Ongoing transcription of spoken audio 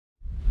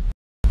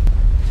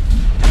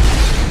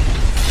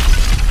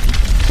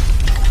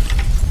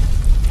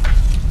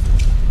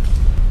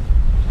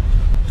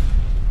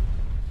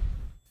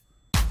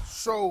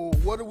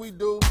what do we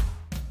do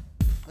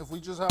if we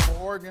just have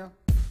an organ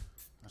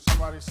and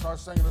somebody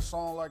starts singing a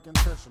song like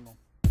Intentional?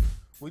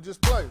 We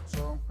just play,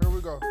 so here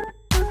we go.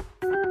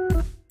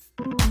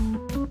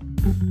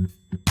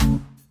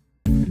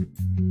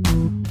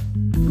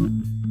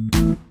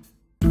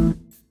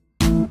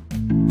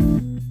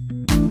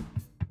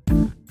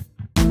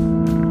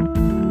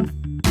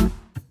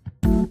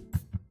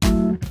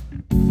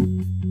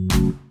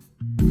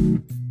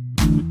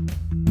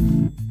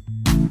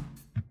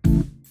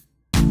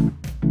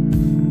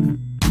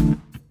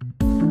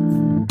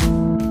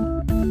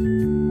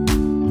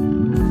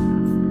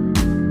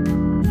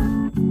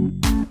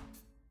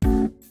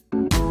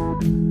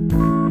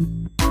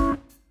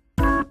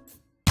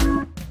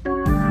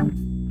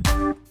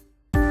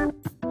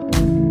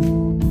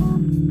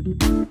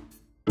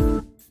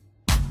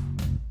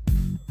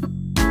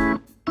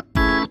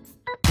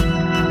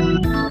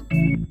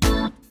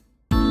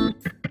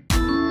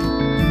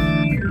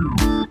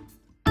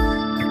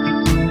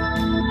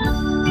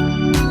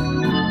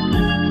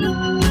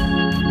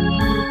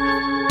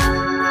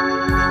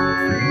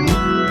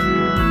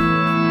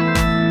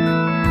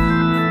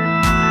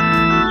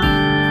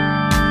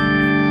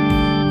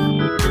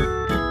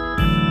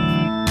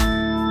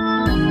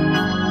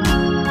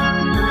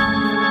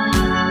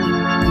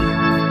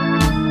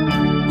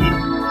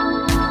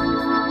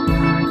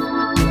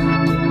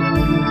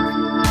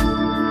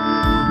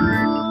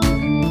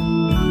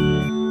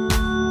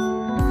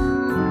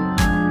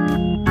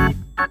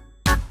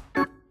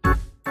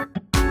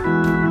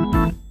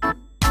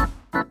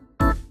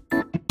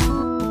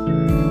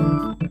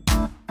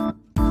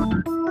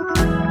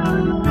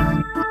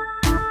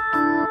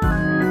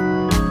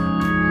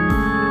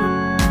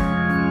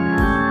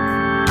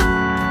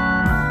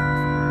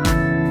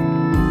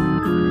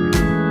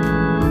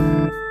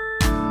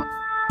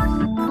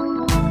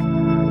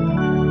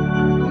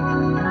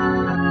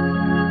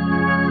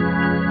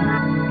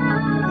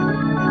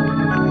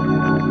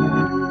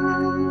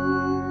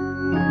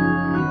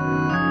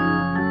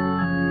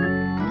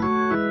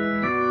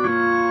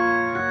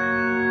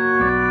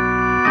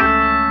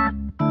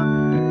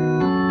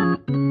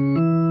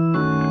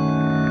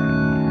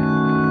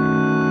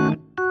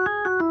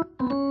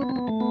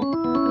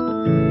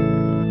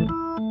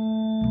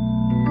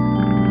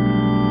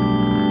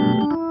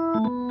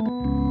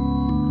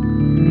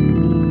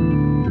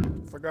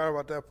 Forgot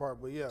about that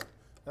part, but yeah,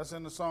 that's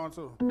in the song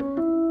too.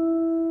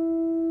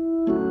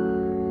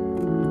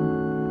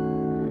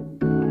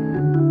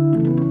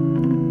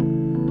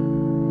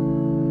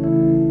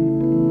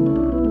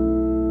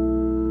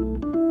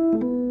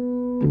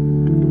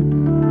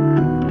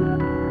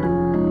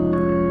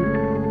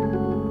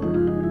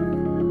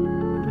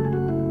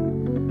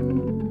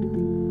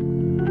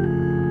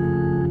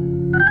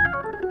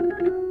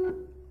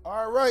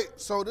 All right,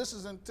 so this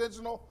is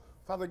Intentional.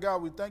 Father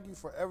God, we thank you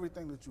for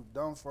everything that you've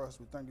done for us.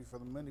 We thank you for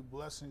the many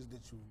blessings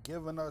that you've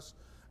given us.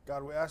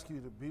 God, we ask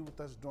you to be with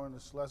us during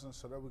this lesson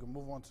so that we can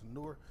move on to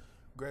newer,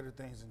 greater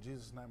things. In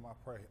Jesus' name I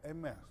pray.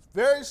 Amen.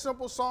 Very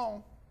simple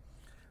song.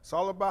 It's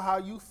all about how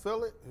you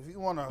feel it. If you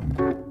want to...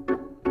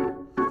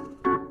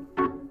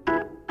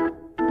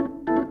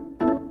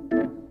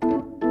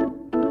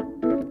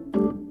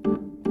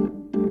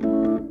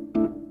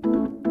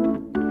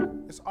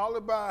 all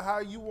about how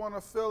you want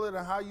to feel it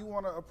and how you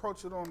want to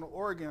approach it on the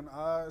organ.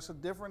 It's a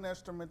different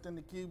instrument than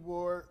the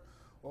keyboard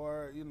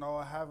or, you know,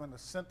 having a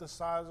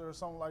synthesizer or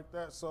something like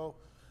that. So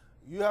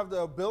you have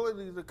the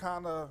ability to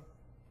kind of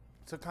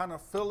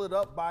fill it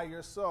up by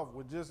yourself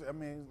with just, I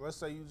mean, let's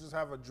say you just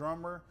have a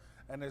drummer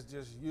and it's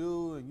just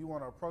you and you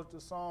want to approach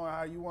the song and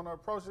how you want to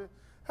approach it.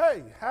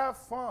 Hey, have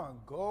fun.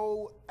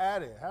 Go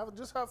at it.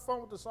 Just have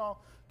fun with the song.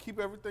 Keep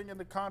everything in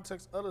the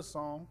context of the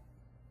song.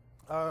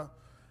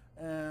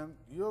 And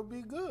you'll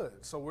be good.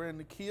 So we're in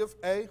the key of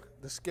A.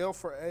 The scale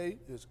for A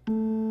is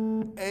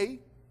A,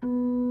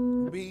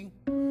 B,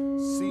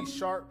 C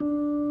sharp,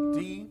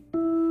 D,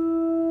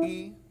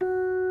 E,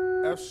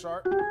 F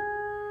sharp,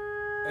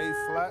 A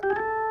flat,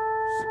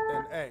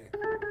 and A.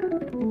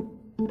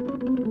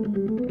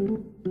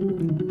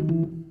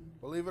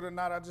 Believe it or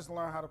not, I just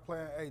learned how to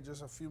play an A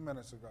just a few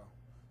minutes ago.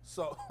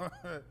 So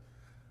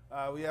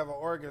we have an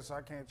organ, so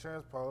I can't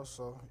transpose.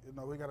 So, you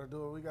know, we got to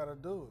do what we got to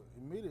do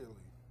immediately.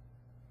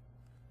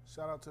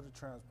 Shout out to the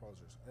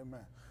transposers.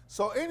 Amen.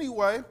 So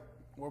anyway,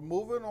 we're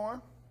moving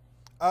on.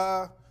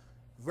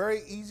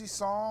 Very easy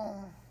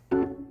song.